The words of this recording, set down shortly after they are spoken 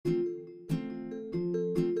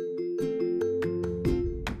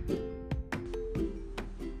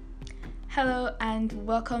Hello and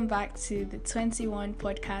welcome back to the 21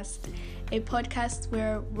 podcast, a podcast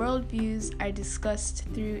where worldviews are discussed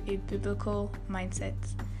through a biblical mindset.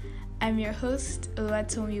 I'm your host,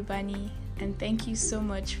 Oluwatomi Ubani, and thank you so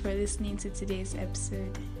much for listening to today's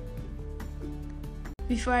episode.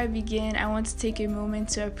 Before I begin, I want to take a moment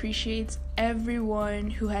to appreciate everyone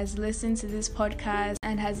who has listened to this podcast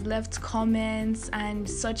and has left comments and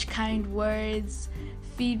such kind words,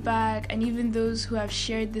 feedback, and even those who have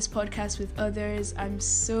shared this podcast with others. I'm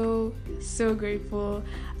so grateful.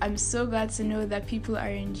 I'm so glad to know that people are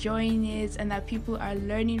enjoying it and that people are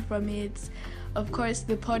learning from it. Of course,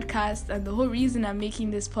 the podcast and the whole reason I'm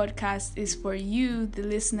making this podcast is for you, the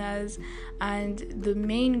listeners, and the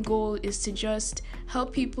main goal is to just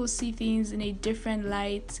help people see things in a different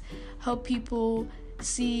light, help people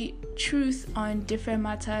see truth on different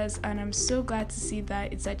matters, and I'm so glad to see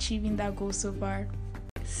that it's achieving that goal so far.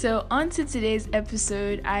 So on to today's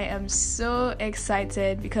episode. I am so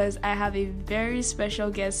excited because I have a very special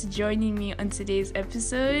guest joining me on today's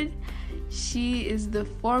episode. She is the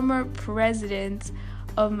former president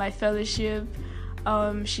of my fellowship.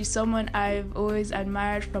 She's someone I've always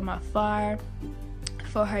admired from afar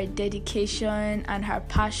for her dedication and her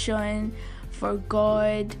passion for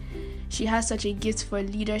God. She has such a gift for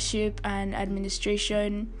leadership and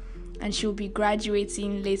administration, and she'll be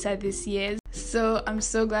graduating later this year. So I'm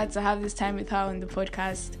so glad to have this time with her on the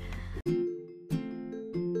podcast.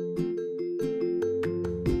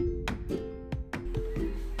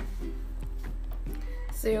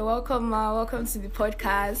 So you're welcome, Ma. Welcome to the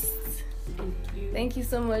podcast. Thank you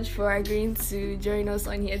so much for agreeing to join us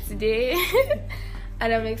on here today.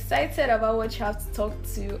 And I'm excited about what you have to talk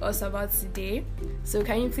to us about today. So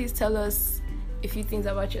can you please tell us a few things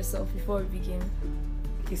about yourself before we begin?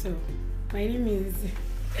 Okay, so my name is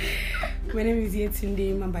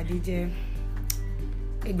Yetunde Mambadije,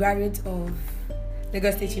 a graduate of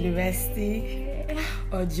Lagos State University,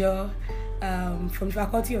 Ojo, from the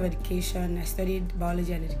Faculty of Education. I studied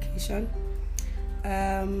biology and education.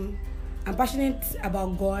 I'm passionate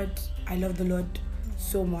about God. I love the Lord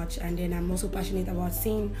so much, and then I'm also passionate about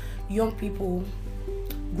seeing young people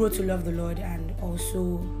grow to love the Lord and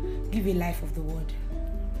also live a life of the Word.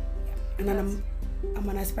 And then I'm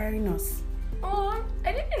an aspiring nurse. Oh,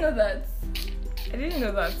 I didn't know that.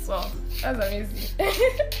 Wow, that's amazing.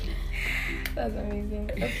 That's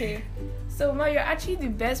amazing. Okay, so Ma, you're actually the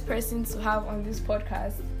best person to have on this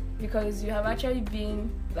podcast because you have actually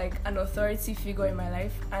been like an authority figure in my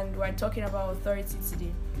life, and we're talking about authority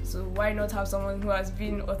today. So why not have someone who has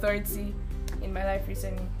been authority in my life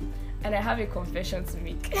recently? And I have a confession to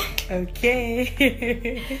make.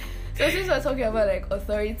 Okay. So since we're talking about like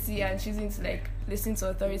authority and choosing to like listen to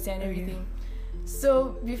authority and everything,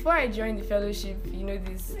 so before I joined the fellowship, you know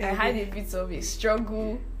this, I had a bit of a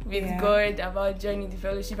struggle with God about joining the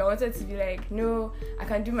fellowship. I wanted to be like, no, I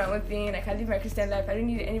can do my own thing. I can live my Christian life. I don't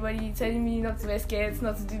need anybody telling me not to wear skirts,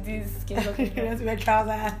 not to do this. Not to wear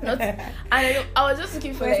trousers. I was just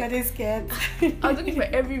looking for like, skirts. I was looking for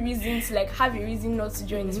every reason to like have a reason not to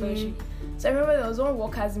join this fellowship. So I remember there was one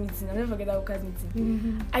workers meeting. I'll never forget that workers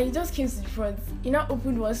meeting. And he just came to the front. He now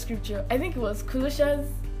opened one scripture. I think it was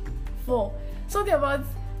Colossians 4. Something about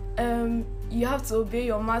you have to obey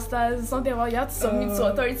your masters. Something about you have to submit to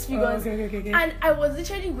authority figures. Okay. And I was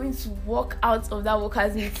literally going to walk out of that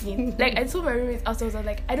workers meeting. Like I told my roommates afterwards, I was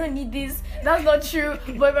like, I don't need this. That's not true.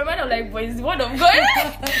 But in my mind, I'm like, but it's the word of God.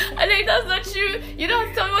 I'm like, that's not true. You don't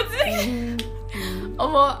have to tell me what to do.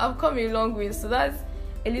 I've come a long way. So that's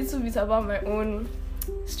a little bit about my own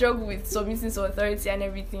struggle with submitting to authority and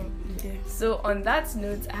everything. Okay. So on that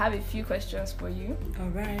note, I have a few questions for you. All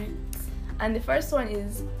right. And the first one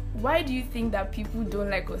is, why do you think that people don't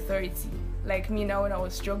like authority? Like me now when I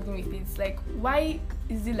was struggling with it. It's like, why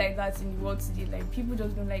is it like that in the world today? Like people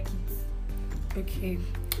just don't like it. Okay.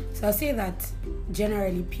 So I'll say that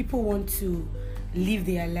generally people want to live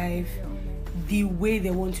their life the way they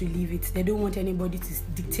want to live it. They don't want anybody to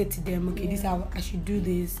dictate to them, okay, this is how I should do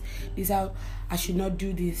this is how I should not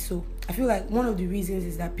do this. So I feel like one of the reasons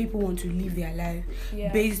is that people want to live their life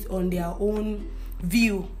based on their own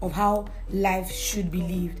view of how life should be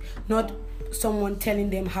lived, not someone telling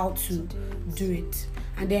them how to do it.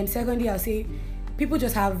 And then secondly, I'll say people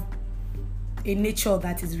just have a nature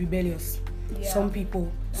that is rebellious. Some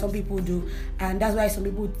people do, and that's why some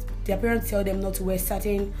people, their parents tell them not to wear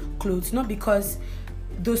certain clothes, not because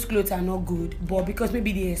those clothes are not good, but because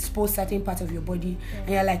maybe they expose certain parts of your body, and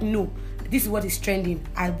you're like, no, this is what is trending,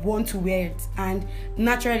 I want to wear it, and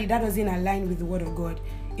naturally that doesn't align with the word of God.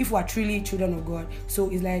 If we are truly children of God, so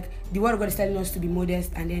it's like the word of God is telling us to be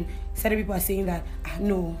modest, and then certain people are saying that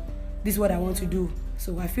no, this is what I want to do,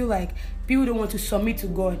 So I feel like people don't want to submit to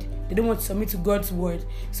God. They don't want to submit to God's word.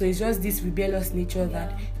 So it's just this rebellious nature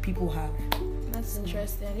that people have. That's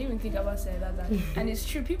interesting. I didn't even think about saying that. And it's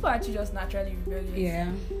true. People are actually just naturally rebellious.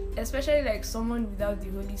 Yeah. Especially like someone without the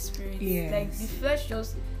Holy Spirit. Yes. Like the flesh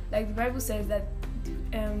just, like the Bible says that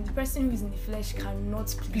the person who is in the flesh cannot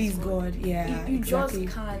please God. Yeah, you exactly.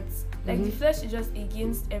 just can't. Like the flesh is just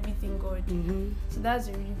against everything God. So that's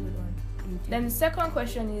a really good one. Then the second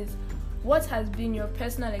question is, what has been your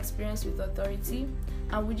personal experience with authority?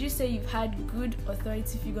 And would you say you've had good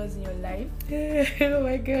authority figures in your life? Oh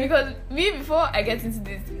my God. Because me, before I get into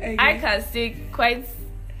this, I can say quite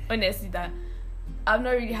honestly that I've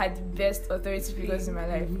not really had the best authority figures in my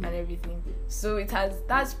life and everything. So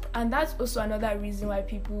that's also another reason why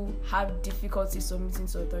people have difficulty submitting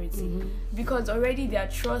to authority. Because already their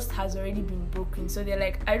trust has already been broken. So they're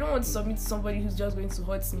like, I don't want to submit to somebody who's just going to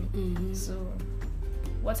hurt me. So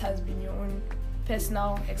what has been your own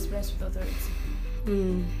personal experience with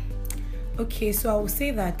authority? Okay, so I will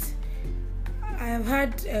say that I have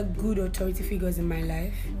had good authority figures in my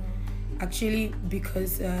life. Actually,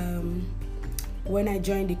 because when I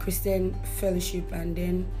joined the Christian fellowship, and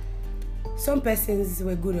then some persons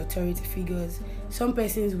were good authority figures. Some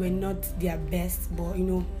persons were not their best, but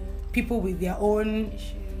people with their own.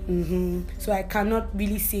 So I cannot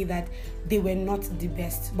really say that they were not the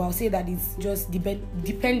best, but I'll say that it's just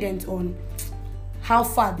dependent on how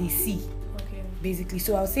far they see. Basically,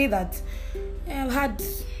 so I'll say that I've had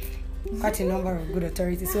quite a number of good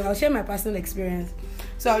authorities. So I'll share my personal experience.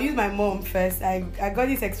 So I'll use my mom first. I got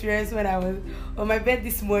this experience when I was on my bed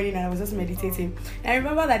this morning and I was just meditating. And I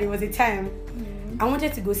remember that it was a time I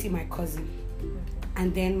wanted to go see my cousin.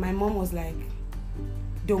 And then my mom was like,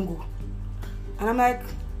 don't go. And I'm like,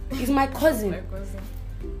 it's my cousin.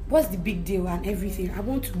 What's the big deal and everything? I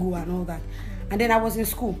want to go and all that. And then I was in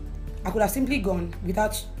school. I could have simply gone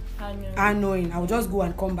without her knowing. I would just go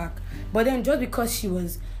and come back. But then just because she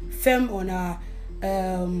was firm on her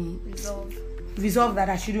resolve that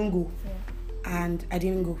I shouldn't go, and I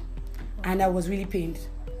didn't go, and I was really pained.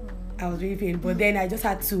 But then I just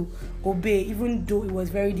had to obey, even though it was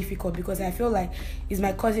very difficult, because I felt like it's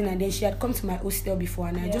my cousin, and then she had come to my hostel before,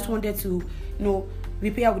 and I just wanted to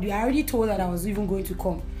repay her with you. I already told her that I was even going to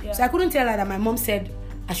come, so I couldn't tell her that my mom said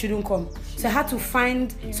I shouldn't come. So I had to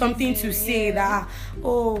find something to say that,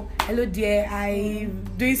 oh, hello dear, I'm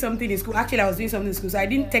doing something in school. Actually, I was doing something in school, so I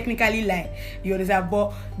didn't technically lie, you understand?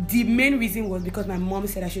 But the main reason was because my mom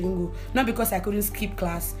said I shouldn't go. Not because I couldn't skip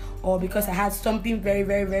class or because I had something very,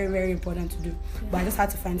 very, very, very important to do. But I just had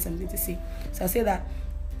to find something to say. So I say that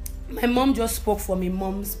my mom just spoke from a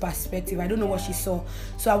mom's perspective. I don't know what she saw.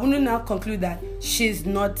 So I wouldn't now conclude that she's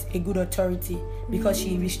not a good authority because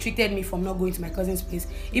she restricted me from not going to my cousin's place,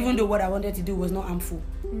 even though what I wanted to do was not harmful.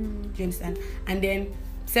 Do you understand? And then,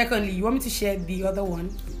 secondly, you want me to share the other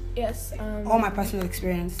one? Yes. All my personal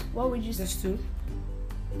experience. What would you say? Just two?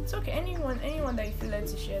 It's okay. Anyone that you feel like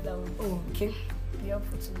to share that would okay. be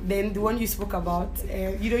helpful to me. Then the one you spoke about,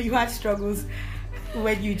 you had struggles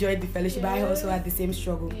when you joined the fellowship. I also had the same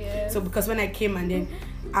struggle. So because when I came, and then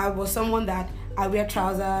I was someone that I wear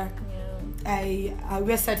trousers, I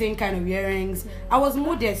wear certain kind of earrings. I was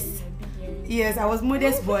modest. Yes, I was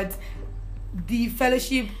modest, but the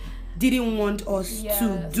fellowship didn't want us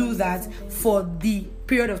to do that for the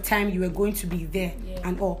period of time you were going to be there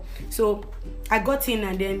and all. So I got in,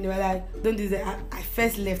 and then they were like, don't do that. I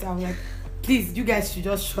first left. I was like, please, you guys should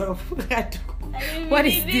just shut up. What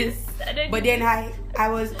is this? But then I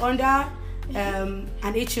was under an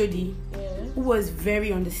HOD who was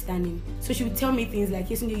very understanding. So she would tell me things like,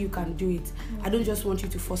 yes, you can do it. I don't just want you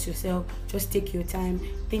to force yourself. Just take your time,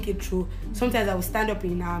 think it through. Sometimes I would stand up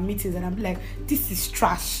in our meetings and I'd be like, this is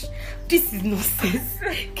trash. This is nonsense.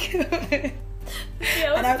 I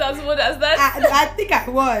think I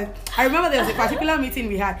was. I remember there was a particular meeting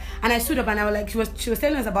we had, and I stood up and I was like, she was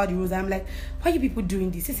telling us about the rules. I'm like, why are you people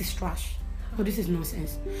doing this? This is trash. Oh, this is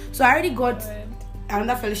nonsense. So I already got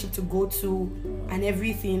another fellowship to go to and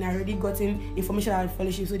everything. I already gotten information about the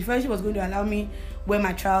fellowship. So the fellowship was going to allow me wear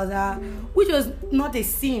my trousers, which was not a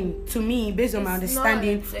sin to me based on my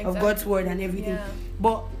understanding of God's word and everything.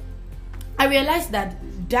 But I realized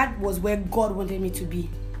that was where God wanted me to be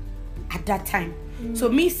at that time. So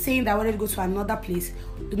me saying that I wanted to go to another place,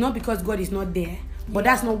 not because God is not there, but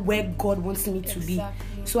that's not where God wants me to be.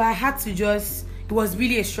 So I had to it was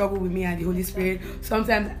really a struggle with me and the Holy Spirit.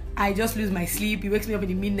 Sometimes I just lose my sleep. He wakes me up in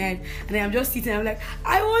the midnight, and then I'm just sitting. I'm like,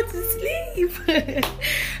 I want to sleep.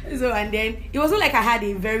 And then it wasn't like I had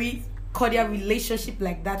a very cordial relationship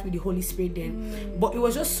like that with the Holy Spirit then, but it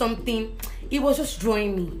was just something. it was just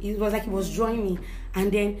drawing me. It was like it was drawing me.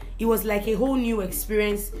 And then it was like a whole new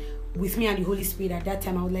experience with me and the Holy Spirit at that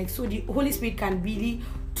time. I was like, so the Holy Spirit can really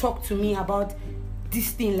talk to me about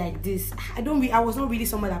this thing like this. I was not really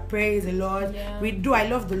someone that prays a lot. Yeah. I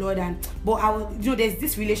love the Lord, but I was, there's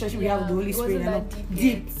this relationship we have with the Holy Spirit, and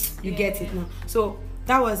deep. You get it now. So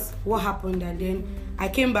that was what happened, and then I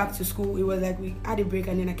came back to school. It was like we had a break,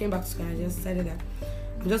 and then I came back to school, and I just decided that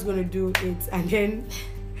I'm just gonna do it, and then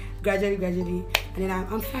gradually, and then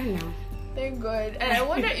I'm fine now. Thank God. And I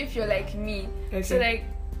wonder if you're like me. Okay. So like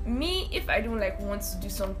me, if I don't like want to do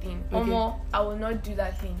something, or more, I will not do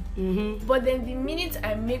that thing. Mm-hmm. But then the minute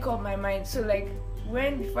I make up my mind, so like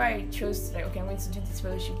before I chose to, like, okay, I'm going to do this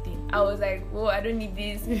fellowship thing, I was like, whoa, I don't need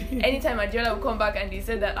this. Anytime Adiola would come back and they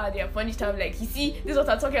said that they are punished, I'm like, you see, this is what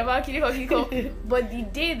I'm talking about, Kiko. But the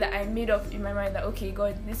day that I made up in my mind that, okay,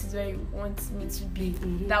 God, this is where you want me to be,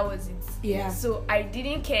 that was it. Yeah. So I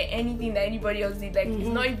didn't care anything that anybody else did. Like, it's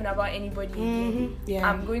not even about anybody again. Yeah.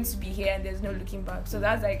 I'm going to be here and there's no looking back. So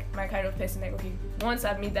that's like my kind of person. Like, okay, once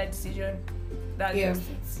I've made that decision, that's just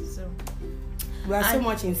it. So we are so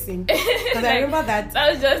much in sync. Because like, I remember that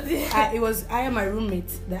was just it. It was I and my roommate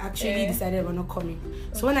that actually decided we're not coming.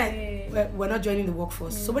 So when we're not joining the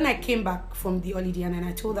workforce. So when I came back from the holiday and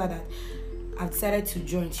I told her that I've decided to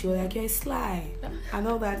join, she was like, you're a sly and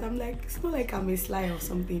all that. I'm like, it's not like I'm a sly or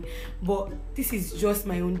something, but this is just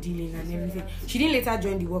my own dealing and everything. She didn't later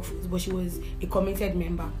join the workforce, but she was a committed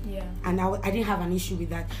member. Yeah. And I didn't have an issue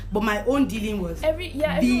with that. But my own dealing was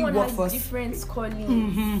everyone workforce. Has different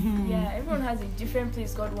callings. Yeah, everyone has a different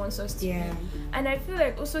place God wants us to be. And I feel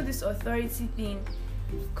like also this authority thing,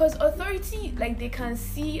 because authority, like, they can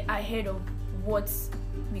see ahead of what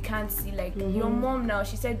we can't see. Like your mom now,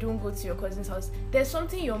 she said don't go to your cousin's house. There's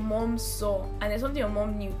something your mom saw and there's something your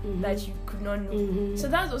mom knew that you could not know. So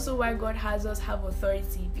that's also why God has us have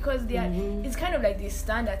authority, because they are, it's kind of like they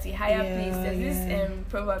stand at a higher place. There's this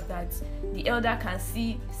proverb that the elder can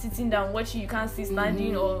see sitting down watching, you can't see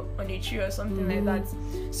standing or on a tree or something like that.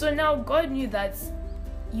 So now God knew that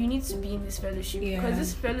you need to be in this fellowship because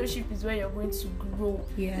this fellowship is where you're going to grow.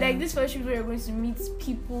 Like this fellowship is where you're going to meet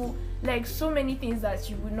people, like so many things that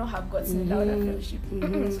you would not have gotten without that fellowship.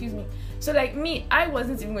 Excuse me. So like me, I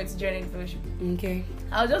wasn't even going to join any fellowship. Okay.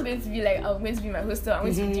 I was just going to be like, I was going to be my hostel. I'm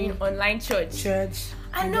going to be doing online church.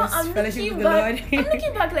 And now I'm looking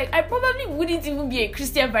back, like I probably wouldn't even be a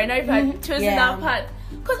Christian by now if I had chosen that path.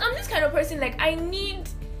 Because I'm this kind of person, like I need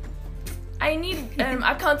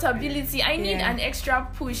accountability. I need an extra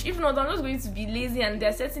push. If not, I'm just going to be lazy and there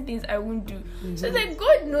are certain things I won't do. So like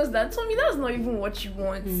God knows that. Tommy, that's not even what you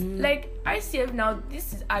want. Like ICF now,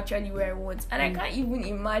 this is actually where I want. And I can't even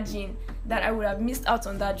imagine that I would have missed out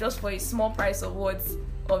on that just for a small price of what?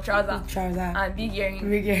 Of trouser and big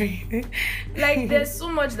earring. Like there's so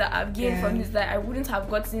much that I've gained from this that I wouldn't have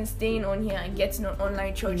gotten staying on here and getting on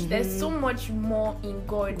online church. There's so much more in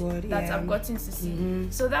God that I've gotten to see.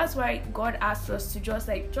 So that's why God asked us to just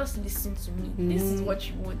listen to me. This is what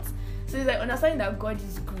you want. So it's like understanding that God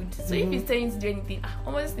is good. So if He's telling you to do anything,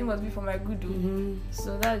 almost this thing must be for my good.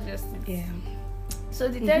 So that's just it. So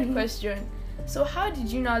the third question. So how did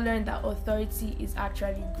you now learn that authority is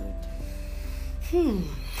actually good?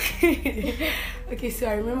 Okay, so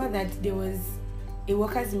I remember that there was a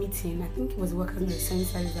workers' meeting. I think it was a workers' meeting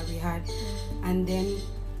service that we had, and then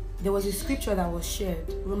there was a scripture that was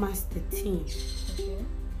shared, Romans 13.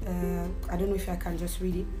 I don't know if I can just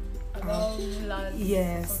read it.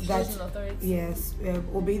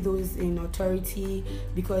 Obey those in authority,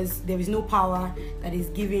 because there is no power that is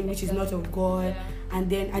given which is not of God. And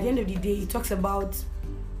then at the end of the day, it talks about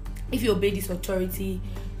if you obey this authority,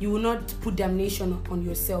 you will not put damnation on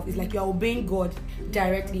yourself. It's like you are obeying God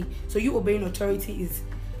directly. So you obeying authority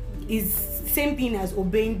is same thing as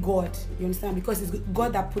obeying God. You understand? Because it's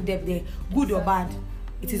God that put them there, good or bad.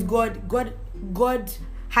 It is God. God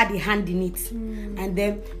had a hand in it, and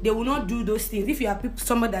then they will not do those things. If you are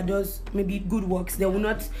someone that does maybe good works, they will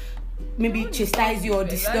not maybe chastise you or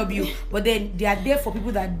disturb you. But then they are there for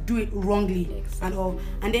people that do it wrongly and all.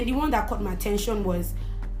 And then the one that caught my attention was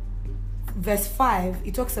verse 5.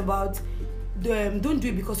 It talks about don't do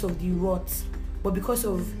it because of the wrath, but because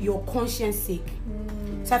of your conscience sake.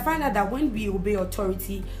 So I find out that when we obey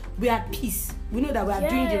authority, we are at peace. We know that we are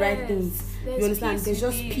doing the right things. You understand? There's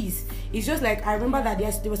just peace. It's just like I remember that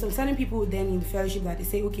there were some certain people then in the fellowship that they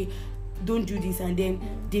say, okay, don't do this, and then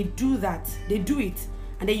they do that. They do it.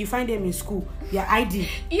 And then you find them in school, they're hiding.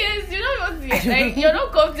 Yes, you know what? Like you're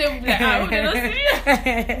not comfortable.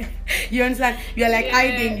 Like, you understand? You're like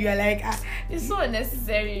hiding. You're like it's so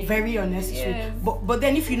unnecessary. Very unnecessary. Yes. But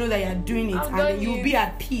then if you know that you're doing it, and then you'll be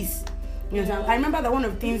at peace. You understand? I remember that one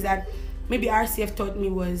of the things that maybe RCF taught me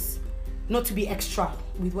was not to be extra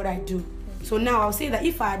with what I do. So now I'll say that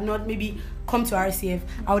if I had not maybe come to RCF,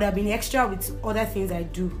 I would have been extra with other things I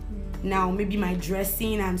do. Now maybe my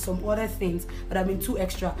dressing and some other things would have been too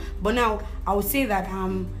extra. But now I would say that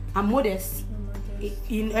I'm modest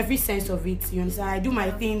in every sense of it. You understand? I do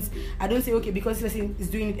my things. I don't say, okay, because this person is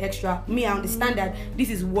doing it extra. Me, I understand that this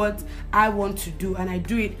is what I want to do, and I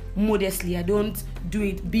do it modestly. I don't do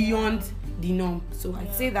it beyond the norm. So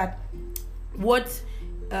I'd say that it was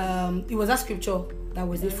that scripture that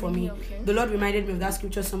was it for me. Okay. The Lord reminded me of that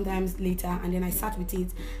scripture sometimes later, and then I sat with it,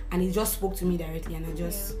 and He just spoke to me directly, and I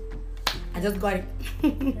just got it.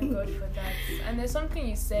 Thank God for that. And there's something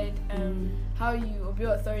you said, how you obey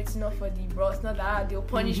authority, not for the boss, not that they'll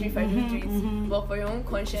punish me if I don't do it, but for your own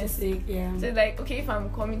conscience sake. Yeah. So like, okay, if I'm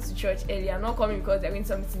coming to church early, I'm not coming because they're going to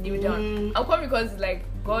something new down. I'm coming because like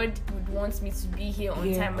God would want me to be here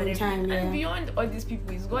on time and everything. And beyond all these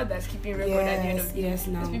people, it's God that's keeping record at the end of the day. Yes,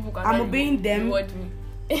 now. These people can I'm obeying them. Reward me.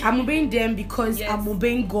 I'm obeying them because I'm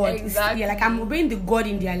obeying God. Exactly. Like I'm obeying the God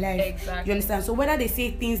in their life. Exactly. You understand? So whether they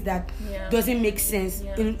say things that doesn't make sense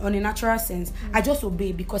on a natural sense, I just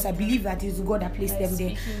obey because I believe that it's God that placed them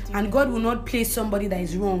there. And God will not place somebody that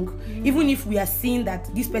is wrong. Even if we are seeing that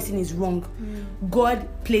this person is wrong, God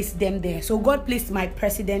placed them there. So God placed my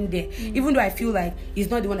president there. Even though I feel like he's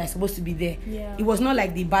not the one that's supposed to be there. It was not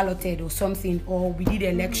like they balloted or something, or we did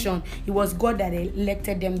election. It was God that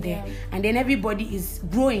elected them there. And then everybody is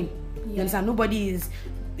growing. You understand? Nobody is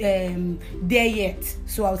there yet.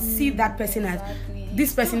 So I'll see that person as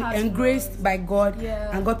this person engraced by God,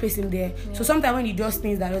 and God placed him there. So sometimes when he does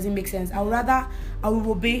things that doesn't make sense, I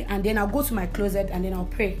will obey, and then I'll go to my closet and then I'll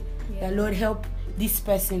pray that Lord help this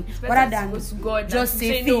person, rather than just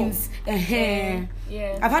say things. No.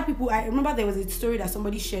 I've had people. I remember there was a story that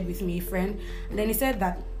somebody shared with me, a friend, and then he said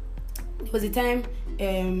that there was a time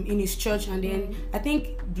in his church, and then I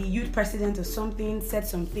think the youth president or something said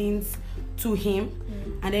some things to him,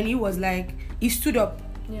 and then he was like, he stood up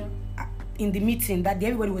in the meeting that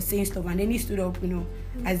everybody was saying stuff, and then he stood up,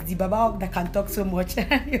 as the Baba that can talk so much.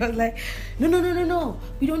 He was like, no,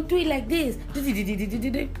 we don't do it like this.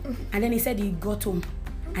 And then he said he got home,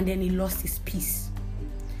 and then he lost his peace,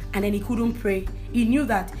 and then he couldn't pray. He knew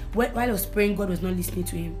that while he was praying, God was not listening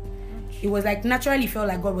to him. It was like naturally felt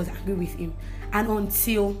like God was angry with him, and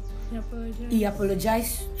until he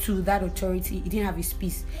apologized to that authority, he didn't have his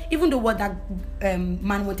peace. Even though what that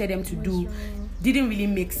man wanted them to do didn't really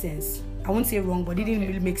make sense. I won't say wrong, but it didn't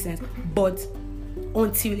really make sense. But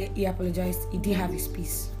until he apologized, he didn't have his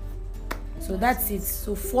peace. So that's it.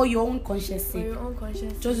 So for your own conscience sake,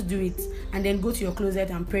 just do it, and then go to your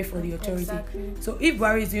closet and pray for the authority. Exactly. So if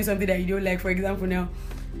Barry is doing something that you don't like, for example, now,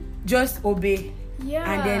 just obey.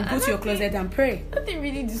 And then go to your closet and pray. Nothing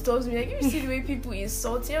really disturbs me. Like, if you see the way people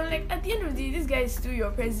insult you, I'm like, at the end of the day, this guy is still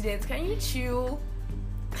your president. Can you chill?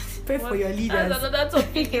 Pray for your leaders. That's a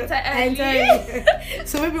big entirely.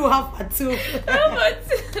 So maybe we'll have part 2.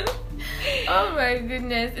 Oh my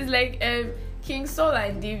goodness. It's like King Saul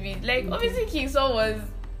and David. Like, obviously King Saul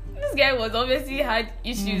this guy was obviously had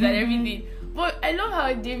issues and everything. But I love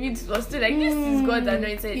how David was still like, this is God's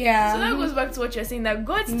anointed. So that goes back to what you're saying, that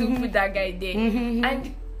God still put that guy there.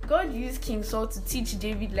 And God used King Saul to teach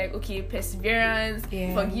David, like, okay, perseverance,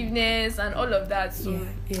 forgiveness, and all of that. So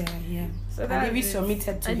So and David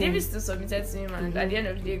submitted to him. And David still submitted to him. And at the end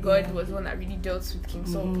of the day, God was the one that really dealt with King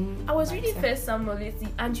Saul. I was reading 1 Samuel lately,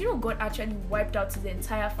 and God actually wiped out his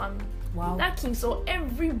entire family. Wow. That King Saul,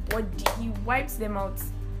 everybody, he wipes them out.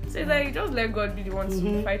 So it's like, just let God be the one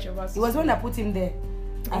to fight your battles. He was the one that put him there.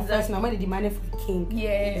 At first, now when they demanded for a king,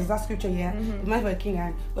 there's that scripture here. Demanded for a king,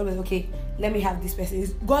 and God was okay. Let me have this person.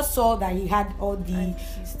 God saw that he had all the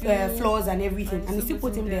flaws and everything, and he still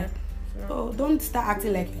put him there. So don't start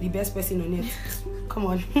acting like the best person on earth. Come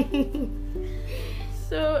on.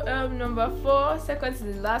 So number 4, second to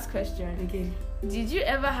the last question. Okay. Did you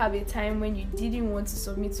ever have a time when you didn't want to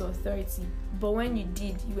submit to authority, but when you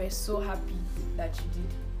did, you were so happy that you did?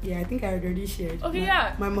 Yeah, I think I already shared. Okay,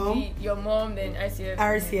 my mom. Your mom, then RCF.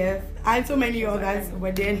 RCF. And so many others,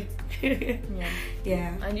 but then...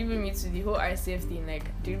 yeah. And even me too, the whole RCF thing, like,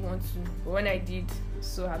 I didn't want to. But when I did,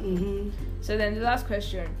 so happy. So then the last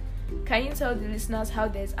question. Can you tell the listeners how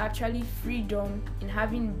there's actually freedom in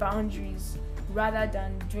having boundaries rather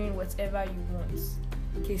than doing whatever you want?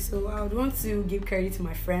 Okay, so I would want to give credit to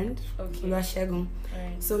my friend, Oluwasegun.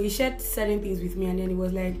 Right. So he shared certain things with me, and then he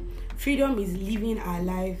was like, freedom is living our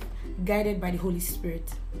life guided by the Holy Spirit.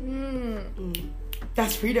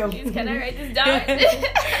 That's freedom. Please, can I write this down?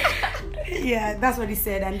 Yeah, that's what he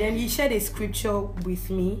said. And then he shared a scripture with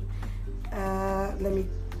me. Let me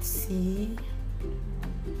see.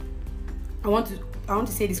 I want to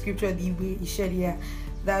say the scripture the way he shared here.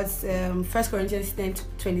 That's 1 Corinthians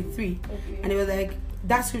 10:23. And it was like,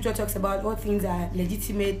 that scripture talks about all things are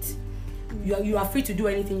legitimate. You are free to do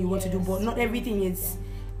anything you want to do, but not everything is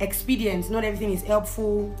expedient, not everything is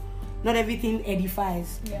helpful, not everything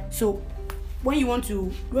edifies. So when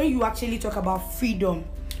you actually talk about freedom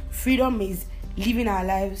is living our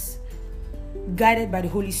lives guided by the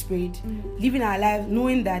Holy Spirit, living our lives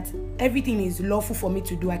knowing that everything is lawful for me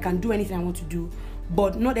to do. I can do anything I want to do,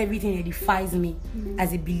 but not everything edifies me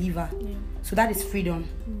as a believer. So that is freedom.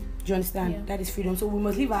 Do you understand? That is freedom. So we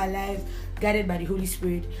must live our lives guided by the Holy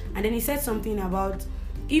Spirit. And then he said something about,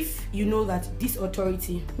 if you know that this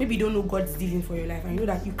authority, maybe you don't know God's dealing for your life, and you know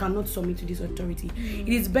that you cannot submit to this authority, it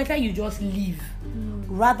is better you just leave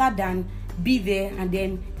rather than be there and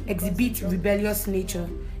then exhibit rebellious nature.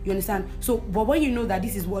 You understand? So, but when you know that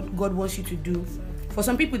this is what God wants you to do, for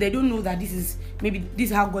some people, they don't know that this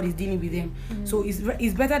is how God is dealing with them. So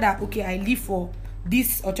it's better that, okay, I leave for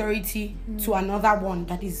this authority to another one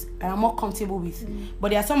that is I'm more comfortable with.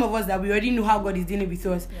 But there are some of us that we already know how God is dealing with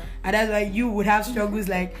us, and that's why you would have struggles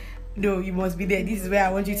like, no, you must be there, this is where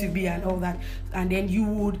I want you to be, and all that. And then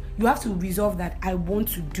you have to resolve that I want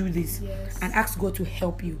to do this, and ask God to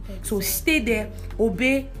help you. So stay there,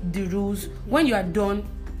 obey the rules. When you are done,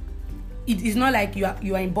 it is not like you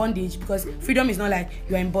are in bondage, because freedom is not like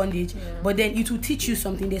you are in bondage, but then it will teach you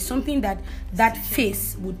something. There's something that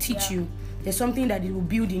phase will teach you. There's something that it will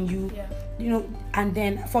build in you, you know. And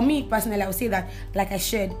then for me personally, I would say that, like I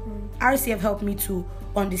shared, RCF helped me to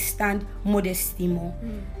understand modesty more.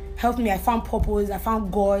 Helped me. I found purpose. I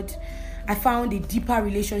found God. I found a deeper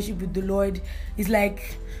relationship with the Lord. It's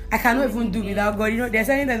like I cannot even do without God. You know, there's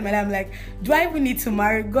something that I'm like, do I even need to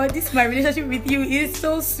marry God? My relationship with you is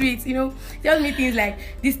so sweet. You know, tell me things like,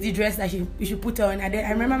 this is the dress that you should put on. And then I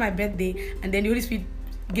remember my birthday, and then the Holy Spirit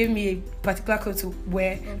gave me a particular clothes to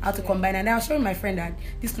wear, how to combine, and I was showing my friend that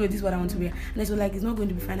this clothes is what I want to wear, and they were like, it's not going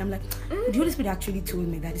to be fine. I'm like, the Holy Spirit actually told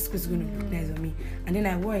me that this clothes is going to look nice on me, and then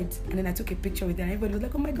I wore it, and then I took a picture with it, and everybody was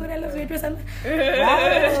like, oh my God, I love your dress. I'm like,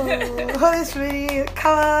 wow, Holy Spirit,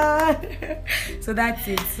 come on. So that's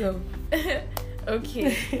it. So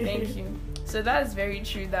okay, thank you. So that's very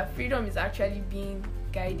true, that freedom is actually being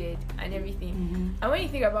guided and everything. And when you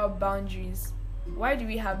think about boundaries, why do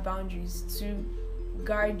we have boundaries? To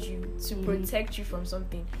guard you, to protect you from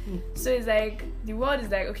something. So it's like the world is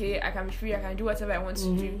like, okay, I can be free, I can do whatever I want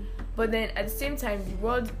to do, but then at the same time the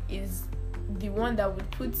world is the one that would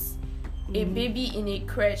put a baby in a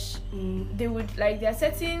crèche. They would, like, there are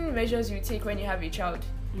certain measures you take when you have a child.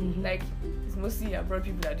 Like, it's mostly abroad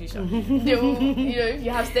people that do it. They will, you know, if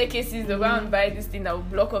you have staircases, they'll go and buy this thing that will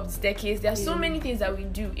block off the staircase. There are so many things that we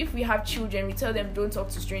do. If we have children, we tell them, don't talk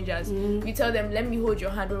to strangers. We tell them, let me hold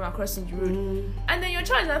your hand when we're crossing the road. And then your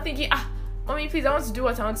child is not thinking, mommy, please, I want to do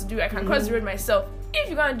what I want to do. I can cross the road myself. If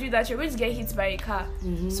you're going to do that, you're going to get hit by a car.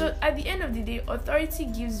 So at the end of the day, authority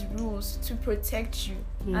gives rules to protect you.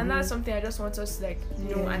 And that's something I just want us to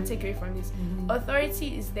know and take away from this.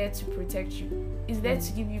 Authority is there to protect you. It's there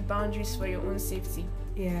to give you boundaries for your own safety.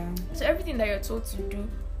 So everything that you're told to do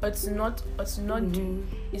or to not do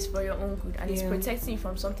is for your own good, and it's protecting you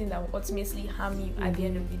from something that will ultimately harm you at the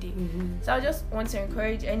end of the day. So I just want to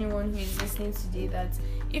encourage anyone who is listening today that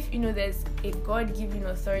if you know there's a God-given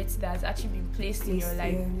authority that has actually been placed in your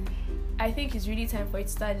life, I think it's really time for you to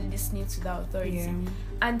start listening to that authority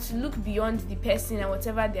and to look beyond the person and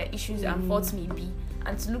whatever their issues and faults may be,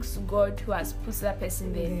 and to look to God who has put that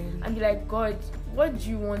person there and be like, God, what do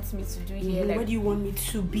you want me to do here? Like, what do you want me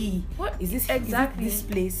to be? What is this exactly? Is it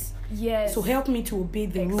this place? Yes. So help me to obey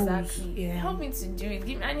the rules. Help me to do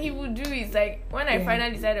it. And he will do it. Like, when I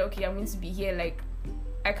finally decided, okay, I'm going to be here, like,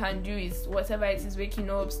 I can do it, whatever it is,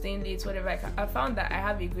 waking up, staying late, whatever. I found that I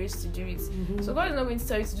have a grace to do it. So God is not going to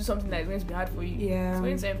tell you to do something that is going to be hard for you. He's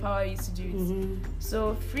going to empower you to do it.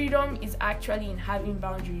 So freedom is actually in having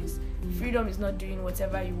boundaries. Freedom is not doing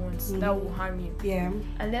whatever you want. That will harm you.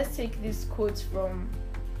 And let's take this quote from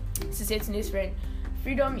Sister friend.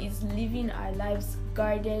 Freedom is living our lives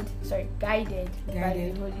guided by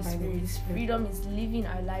the Holy Spirit. Freedom is living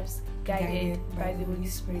our lives guided by the Holy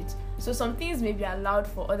Spirit. So some things may be allowed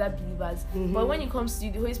for other believers, but when it comes to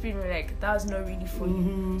you, the Holy Spirit will be like, that's not really for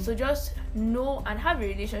you. So just know and have a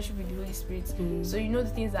relationship with the Holy Spirit, so you know the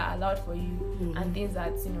things that are allowed for you and things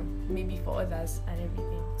that, you know, maybe for others and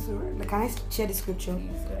everything. So can I share the scripture?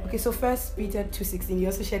 Okay, so 1 Peter 2:16, you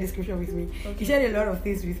also shared the scripture with me. You shared a lot of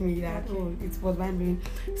things with me that it was mind-blowing.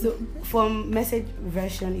 So from Message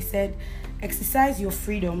version, it said, exercise your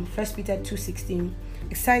freedom, 1 Peter 2:16,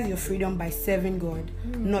 exercise your freedom by serving God,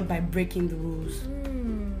 not by breaking the rules.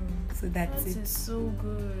 So that's it. That is so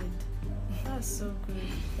good. That's so good.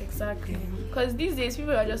 Exactly. Because these days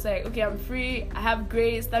people are just like, okay, I'm free, I have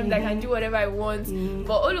grace, that means I can do whatever I want.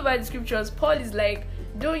 But all over the scriptures, Paul is like,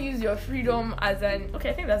 don't use your freedom as an, okay,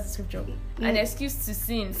 I think that's the scripture, an excuse to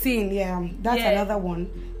sin. Sin, yeah. That's another one.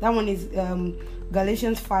 That one is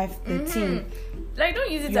Galatians 5:13. Like,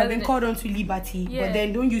 don't use it You as have been called unto liberty, but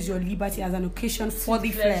then don't use your liberty as an occasion for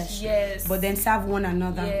the flesh. Yes. But then serve one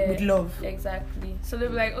another with love. Exactly. So they'll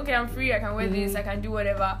be like, okay, I'm free, I can wear this, I can do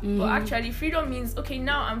whatever. But actually, freedom means, okay,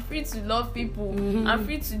 now I'm free to love people. I'm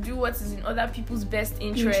free to do what is in other people's best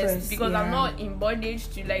interest because I'm not in bondage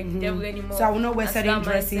to like the devil anymore. So I will not wear certain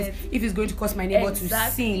dresses if it's going to cause my neighbor to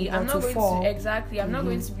sin or to fall. I'm not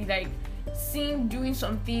going to be like seen doing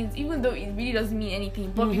some things even though it really doesn't mean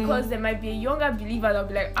anything, but because there might be a younger believer that'll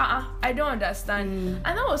be like, I don't understand.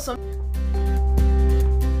 And that was something.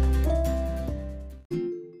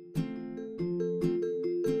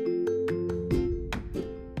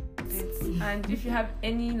 And if you have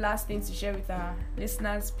any last things to share with our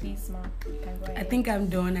listeners, please, ma, you can go ahead. I think I'm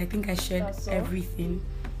done. I think I shared everything.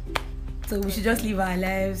 So we should just live our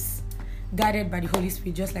lives guided by the Holy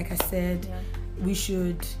Spirit, just like I said. We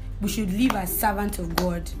should live as servants of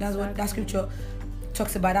God. That's what that scripture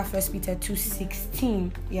talks about. That 1 Peter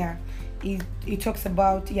 2:16. It talks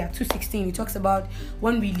about 2:16. It talks about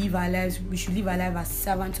when we live our lives, we should live our life as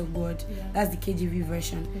servants of God. That's the KJV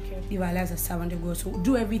version. Live our lives as servants of God. So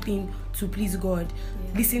do everything to please God.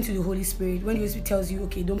 Listen to the Holy Spirit. When the Holy Spirit tells you,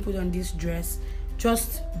 okay, don't put on this dress,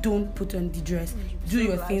 just don't put on the dress. Do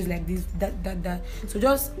your things like this, that. So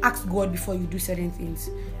just ask God before you do certain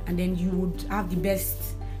things, and then you would have the best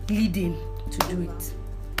leading to do it.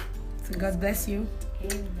 So God bless you.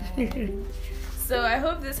 Amen. So I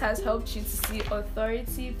hope this has helped you to see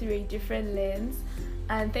authority through a different lens.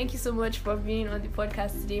 And thank you so much for being on the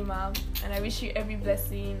podcast today, ma'am. And I wish you every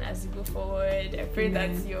blessing as you go forward. I pray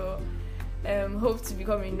that your hope to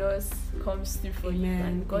become a nurse comes through for you,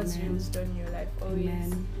 and God's will is done in your life always.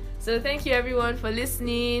 Amen. So thank you everyone for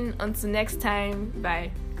listening. Until next time,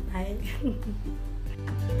 bye. Bye.